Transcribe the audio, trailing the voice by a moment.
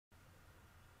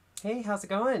Hey, how's it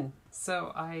going?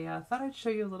 So I thought I'd show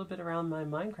you a little bit around my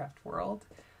Minecraft world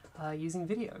using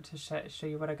video to show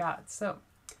you what I got. So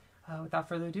without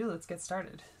further ado, let's get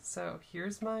started. So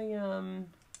here's my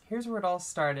here's where it all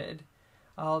started.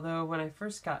 Although when I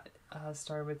first got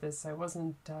started with this, I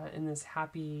wasn't in this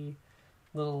happy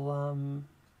little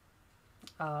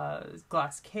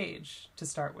glass cage to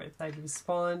start with. I was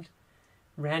spawned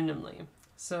randomly.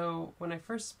 So when I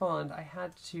first spawned, I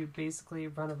had to basically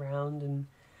run around, and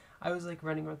I was like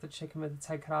running with the chicken with its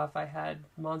head cut off. I had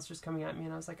monsters coming at me,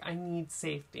 and I was like, I need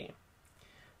safety.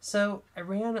 So I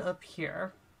ran up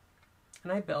here,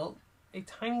 and I built a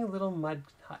tiny little mud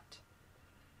hut.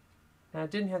 Now, it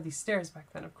didn't have these stairs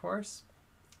back then, of course,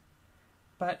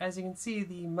 but as you can see,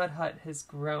 the mud hut has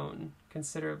grown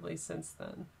considerably since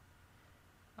then.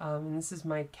 And this is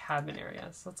my cabin area,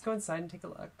 so let's go inside and take a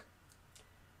look.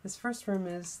 This first room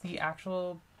is the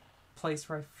actual place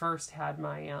where I first had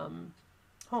my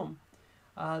home.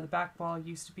 The back wall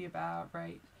used to be about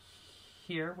right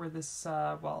here, where this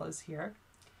wall is here,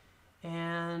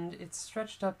 and it's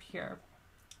stretched up here.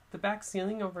 The back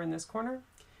ceiling over in this corner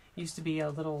used to be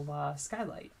a little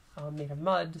skylight made of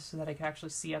mud so that I could actually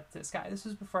see up to the sky. This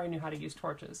was before I knew how to use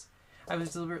torches. I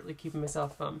was deliberately keeping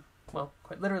myself, well,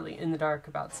 quite literally in the dark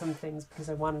about some things because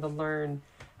I wanted to learn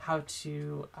how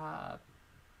to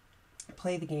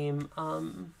play the game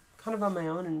kind of on my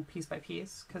own and piece by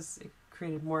piece, because it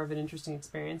created more of an interesting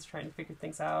experience trying to figure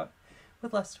things out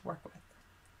with less to work with.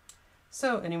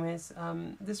 So anyways,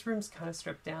 this room's kind of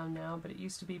stripped down now, but it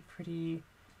used to be pretty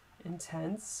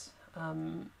intense.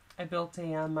 I built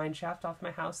a mine shaft off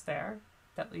my house there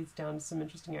that leads down to some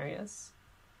interesting areas.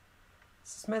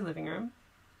 This is my living room.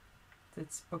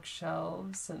 It's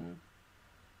bookshelves and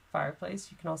fireplace.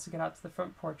 You can also get out to the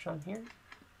front porch on here.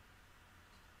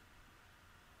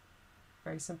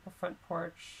 Very simple front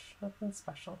porch, nothing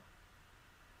special.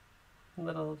 A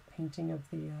little painting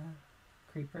of the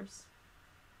creepers.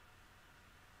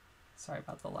 Sorry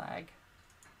about the lag.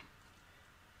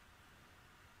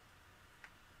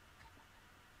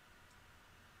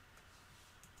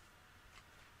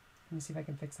 Let me see if I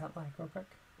can fix that lag real quick.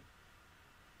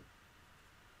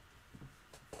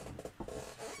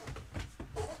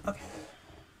 Okay.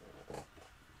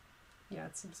 Yeah,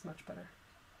 it seems much better.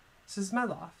 This is my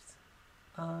loft.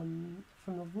 From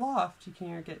the loft, you can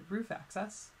either get roof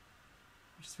access,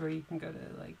 which is where you can go to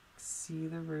like see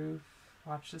the roof,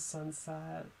 watch the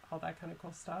sunset, all that kind of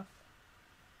cool stuff.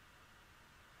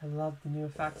 I love the new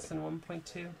effects in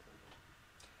 1.2.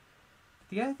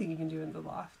 The other thing you can do in the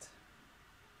loft,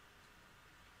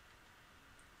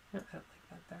 no, I don't like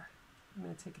that there. I'm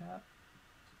going to take it out.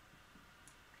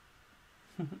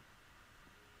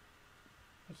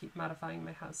 I keep modifying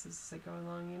my houses as I go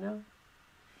along, you know?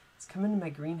 Let's come into my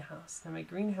greenhouse. Now my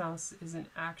greenhouse is an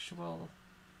actual,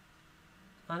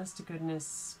 honest to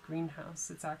goodness greenhouse.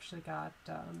 It's actually got,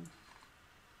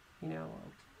 you know,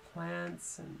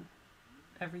 plants and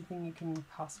everything you can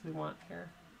possibly want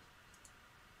here.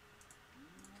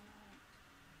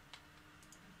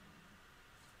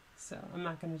 So I'm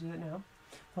not going to do it now.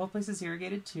 The whole place is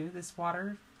irrigated too. This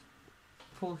water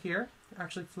pool here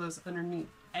actually flows underneath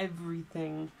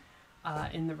everything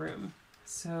in the room.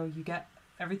 So you get,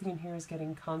 everything in here is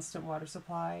getting constant water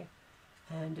supply,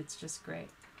 and it's just great.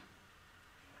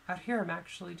 Out here I'm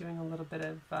actually doing a little bit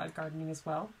of gardening as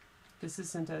well. This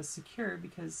isn't as secure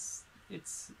because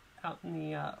it's out in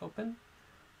the open,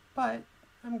 but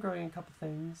I'm growing a couple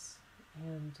things,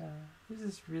 and there's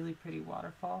this really pretty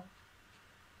waterfall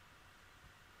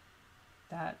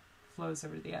that flows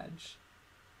over the edge.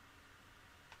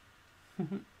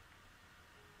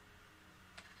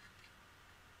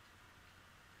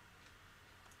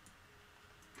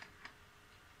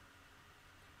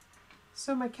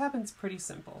 So my cabin's pretty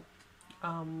simple.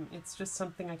 It's just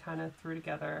something I kind of threw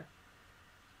together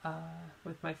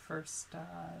with my first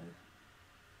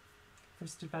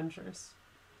adventures.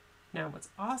 Now what's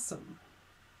awesome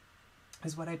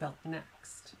is what I built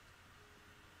next.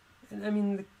 And I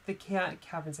mean, the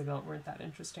caverns I built weren't that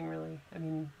interesting, really. I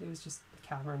mean, it was just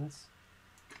caverns.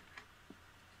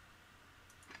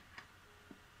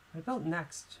 What I built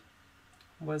next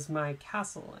was my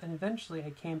castle, and eventually I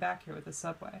came back here with a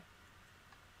subway.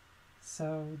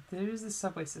 So there's the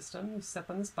subway system. You step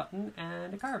on this button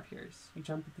and a car appears. You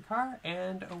jump in the car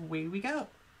and away we go.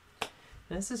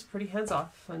 And this is pretty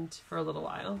hands-off for a little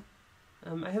while.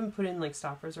 I haven't put in like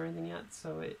stoppers or anything yet,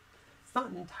 so it's not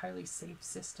an entirely safe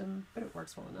system, but it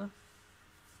works well enough.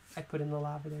 I put in the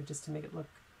lava there just to make it look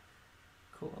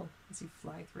cool as you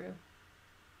fly through.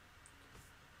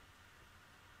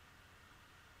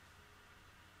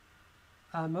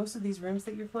 Most of these rooms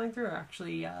that you're flying through are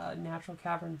actually natural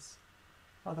caverns,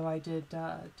 although I did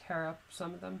tear up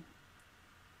some of them.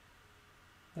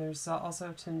 There's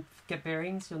also, to get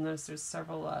bearings, you'll notice there's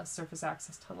several surface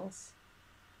access tunnels.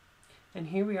 And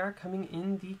here we are coming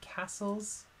in the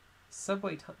castle's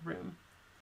subway room.